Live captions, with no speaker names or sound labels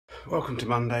Welcome to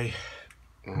Monday.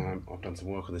 I've done some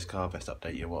work on this car. Best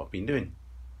update you what I've been doing.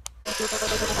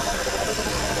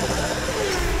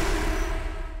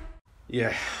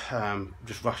 Yeah,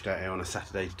 just rushed out here on a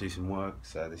Saturday to do some work.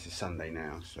 So this is Sunday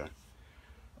now, so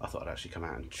I thought I'd actually come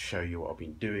out and show you what I've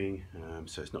been doing.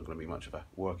 So it's not going to be much of a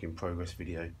work in progress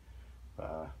video.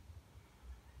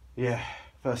 Yeah,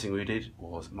 first thing we did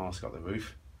was mask up the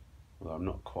roof. Although I'm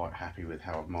not quite happy with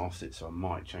how I've masked it, so I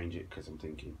might change it because I'm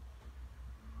thinking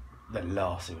the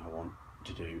last thing I want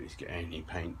to do is get any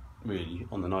paint really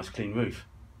on the nice clean roof.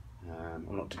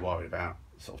 I'm not too worried about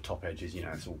sort of top edges, you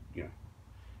know, it's all, you know,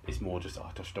 it's more just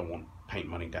I just don't want paint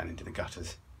running down into the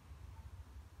gutters.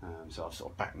 So I've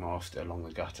sort of back masked it along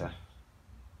the gutter,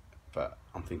 but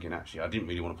I'm thinking actually I didn't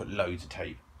really want to put loads of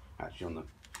tape actually on the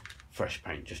fresh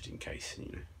paint just in case,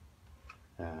 you know.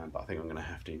 But I think I'm going to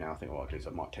have to now. I think what I'll do is I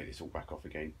might take this all back off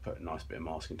again, put a nice bit of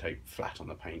masking tape flat on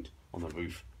the paint on the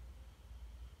roof,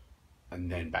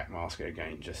 and then back mask it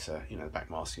again, just so you know the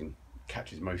back masking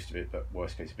catches most of it, but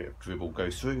worst case a bit of dribble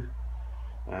goes through.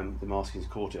 The masking's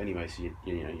caught it anyway, so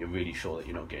you know you're really sure that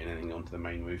you're not getting anything onto the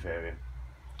main roof area.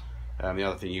 The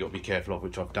other thing you got to be careful of,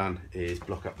 which I've done, is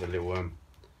block up the little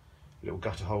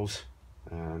gutter holes.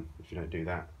 If you don't do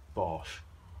that, bosh,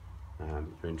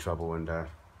 you're in trouble. And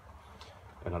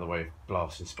another way of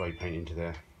blasting spray paint into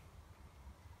there.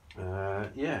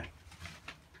 Yeah,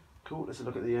 cool. Let's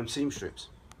look at the seam strips.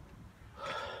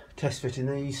 Test fitting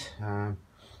these. I'll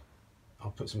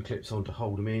put some clips on to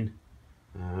hold them in,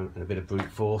 and a bit of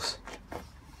brute force.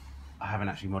 I haven't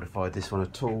actually modified this one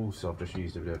at all, so I've just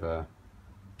used a bit of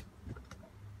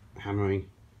hammering.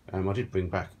 I did bring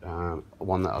back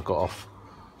one that I got off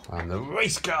the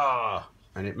race car,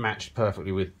 and it matched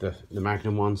perfectly with the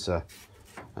Magnum one. So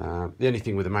the only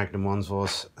thing with the Magnum ones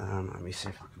was, let me see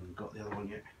if I can got the other one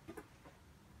yet.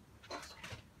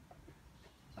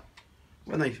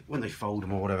 When they fold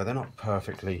them or whatever, they're not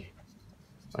perfectly.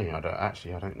 I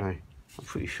don't know. I'm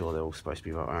pretty sure they're all supposed to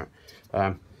be right.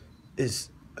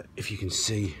 If you can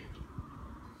see,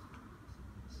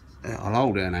 I'll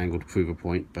hold it at an angle to prove a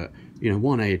point, but you know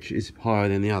one edge is higher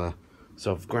than the other,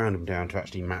 so I've ground them down to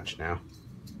actually match now,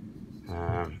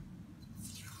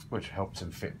 which helps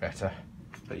them fit better.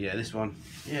 But yeah, this one,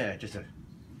 yeah, just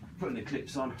putting the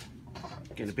clips on,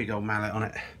 getting a big old mallet on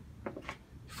it,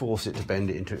 force it to bend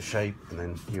it into its shape, and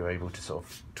then you're able to sort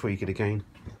of tweak it again.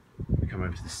 We come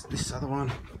over to this other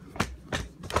one.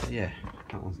 Yeah,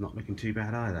 that one's not looking too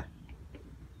bad either.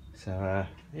 So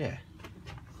yeah,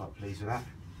 quite pleased with that.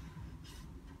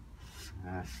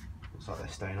 Looks like they're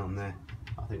staying on there.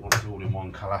 I think once they're all in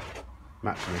one colour,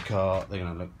 matching the car, they're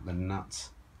going to look the nuts,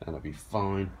 and it'll be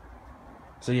fine.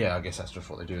 So yeah, I guess that's just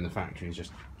what they do in the factory, is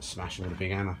just smash them with a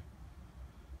big hammer.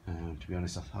 To be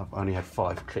honest, I've only had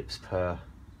 5 clips per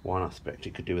one. I expect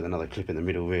it could do with another clip in the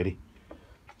middle really,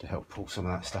 to help pull some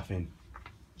of that stuff in.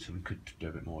 So we could do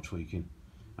a bit more tweaking.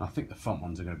 And I think the front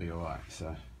ones are going to be alright,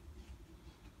 so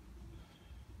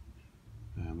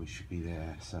we should be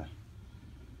there. So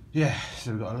yeah,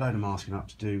 so we've got a load of masking up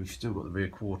to do. We've still got the rear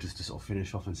quarters to sort of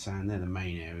finish off and sand. They're the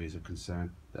main areas of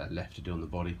concern that are left to do on the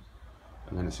body.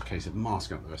 And then it's a case of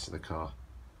masking up the rest of the car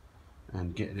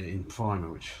and getting it in primer,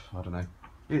 which, I don't know,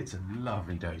 it's a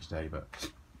lovely day today, but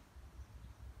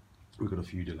we've got a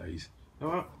few delays.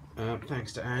 Alright,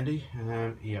 thanks to Andy,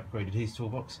 he upgraded his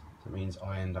toolbox. That means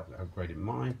I end up upgrading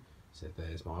mine. So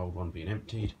there's my old one being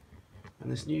emptied,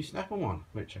 and this new Snap-on one,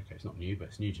 which, okay, it's not new, but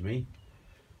it's new to me.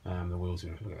 The wheels,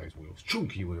 look at those wheels,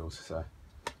 chunky wheels, so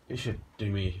it should do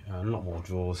me a lot more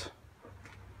drawers.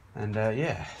 And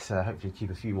yeah, so hopefully keep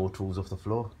a few more tools off the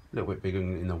floor. A little bit bigger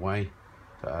in the way,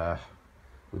 but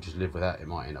we'll just live with that. It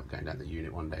might end up going down the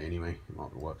unit one day anyway. It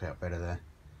might work out better there.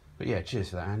 But yeah, cheers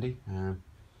for that, Andy.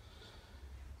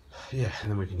 Yeah,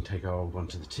 and then we can take our old one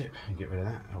to the tip and get rid of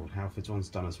that. Old Halford's one's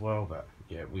done as well, but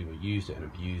yeah, we were used it and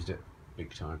abused it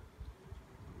big time.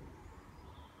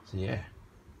 So yeah,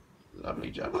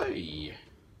 lovely jubbly.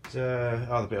 So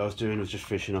other bit I was doing was just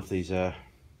finishing off these A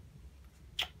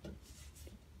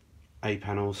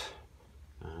panels.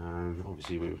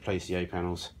 Obviously we replaced the A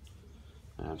panels.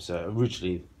 So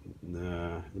originally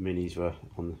the minis were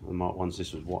on the Mark 1s.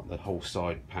 This was what the whole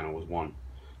side panel was one,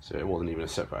 so it wasn't even a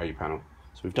separate A panel.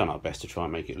 So we've done our best to try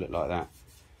and make it look like that.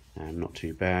 Not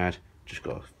too bad. Just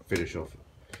got to finish off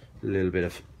a little bit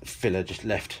of filler just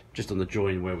left, just on the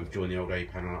join where we've joined the old A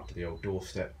panel up to the old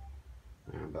doorstep.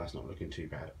 But that's not looking too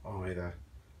bad either.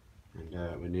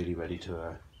 And we're nearly ready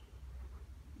to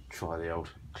try the old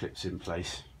clips in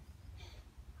place.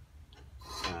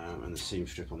 And the seam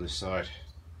strip on this side,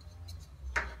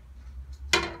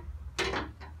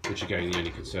 which again the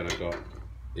only concern I've got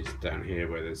is down here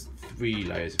where there's 3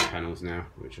 layers of panels now,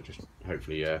 which are just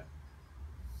hopefully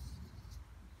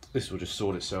this will just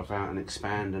sort itself out and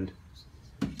expand, and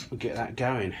we'll get that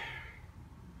going.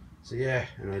 So yeah,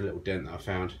 and a little dent that I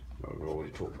found. Well, we've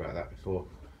already talked about that before.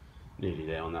 Nearly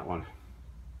there on that one.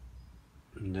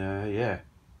 And yeah,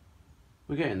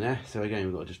 we're getting there. So again,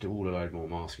 we've got to just do all a load more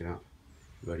masking up,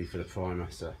 ready for the primer.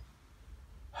 So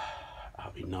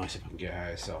that'd be nice if I can get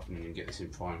out this afternoon and get this in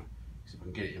primer. Because if I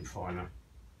can get it in primer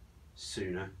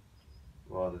sooner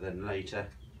rather than later,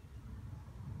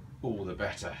 all the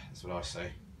better. That's what I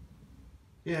say.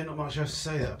 Yeah, not much else to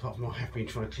say that apart from I have been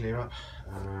trying to clear up.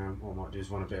 What I might do is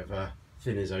run a bit of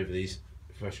thinners over these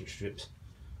fluorescent strips.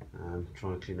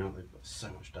 Trying to clean up. They've got so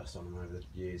much dust on them over the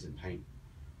years in paint.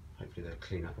 Hopefully they'll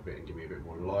clean up a bit and give me a bit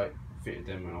more light. Fitted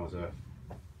them when I was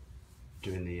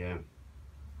doing the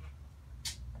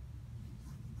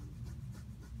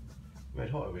red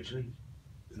hot originally,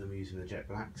 and then we're using the jet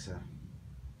black. So,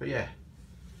 but yeah,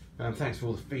 thanks for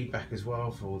all the feedback as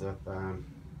well, for all the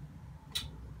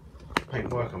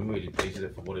paint work. I'm really pleased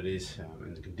with it for what it is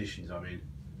and the conditions I'm in.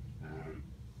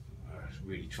 I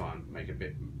really try and make a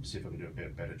bit, see if I can do a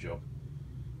bit better job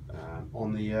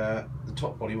on the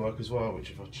top body work as well, which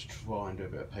if I just try and do a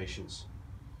bit of patience,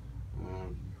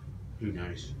 who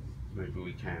knows, maybe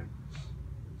we can.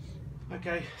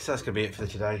 Okay, so that's going to be it for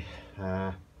today.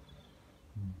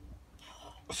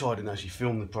 So I didn't actually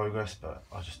film the progress, but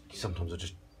sometimes I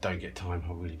just don't get time.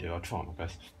 I really do. I try my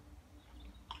best.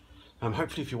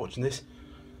 Hopefully if you're watching this,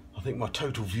 I think my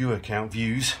total viewer count,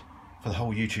 views for the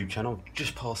whole YouTube channel,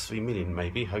 just past 3 million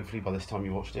maybe, hopefully by this time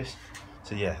you watch this.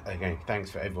 So yeah, again, thanks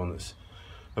for everyone that's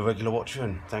a regular watcher,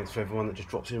 and thanks for everyone that just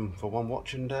drops in for one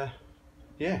watch. And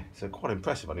yeah, so quite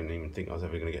impressive. I didn't even think I was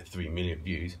ever going to get 3 million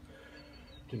views.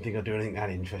 Didn't think I'd do anything that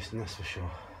interesting, that's for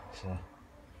sure. So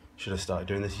should have started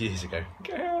doing this years ago.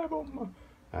 Yeah,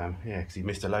 because you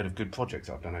missed a load of good projects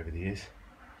I've done over the years.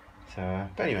 So,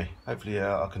 but anyway, hopefully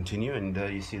I'll continue, and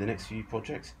you see the next few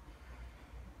projects.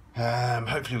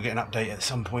 Hopefully we'll get an update at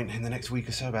some point in the next week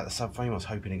or so about the subframe. I was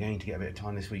hoping again to get a bit of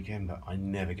time this weekend, but I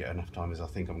never get enough time as I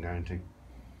think I'm going to.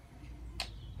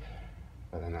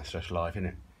 But then that's just life, isn't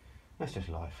it? That's just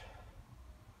life.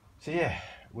 So yeah,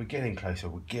 we're getting closer,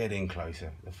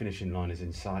 The finishing line is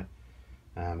in sight.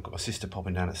 Got my sister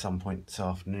popping down at some point this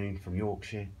afternoon from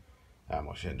Yorkshire.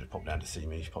 Well, she didn't just pop down to see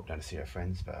me, she popped down to see her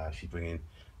friends, but she's bringing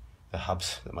the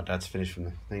hubs that my dad's finished from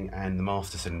the thing, and the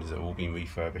master cylinders that have all been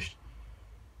refurbished.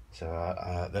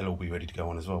 So they'll all be ready to go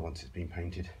on as well once it's been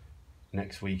painted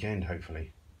next weekend,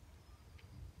 hopefully.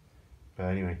 But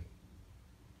anyway,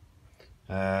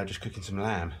 just cooking some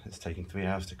lamb. It's taking 3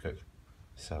 hours to cook,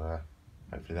 so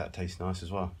hopefully that tastes nice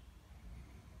as well.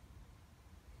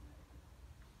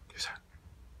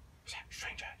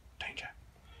 Stranger, danger.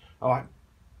 Alright,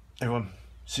 everyone,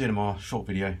 see you tomorrow. Short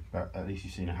video, but at least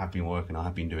you've seen I have been working, I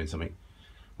have been doing something.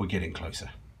 We're getting closer.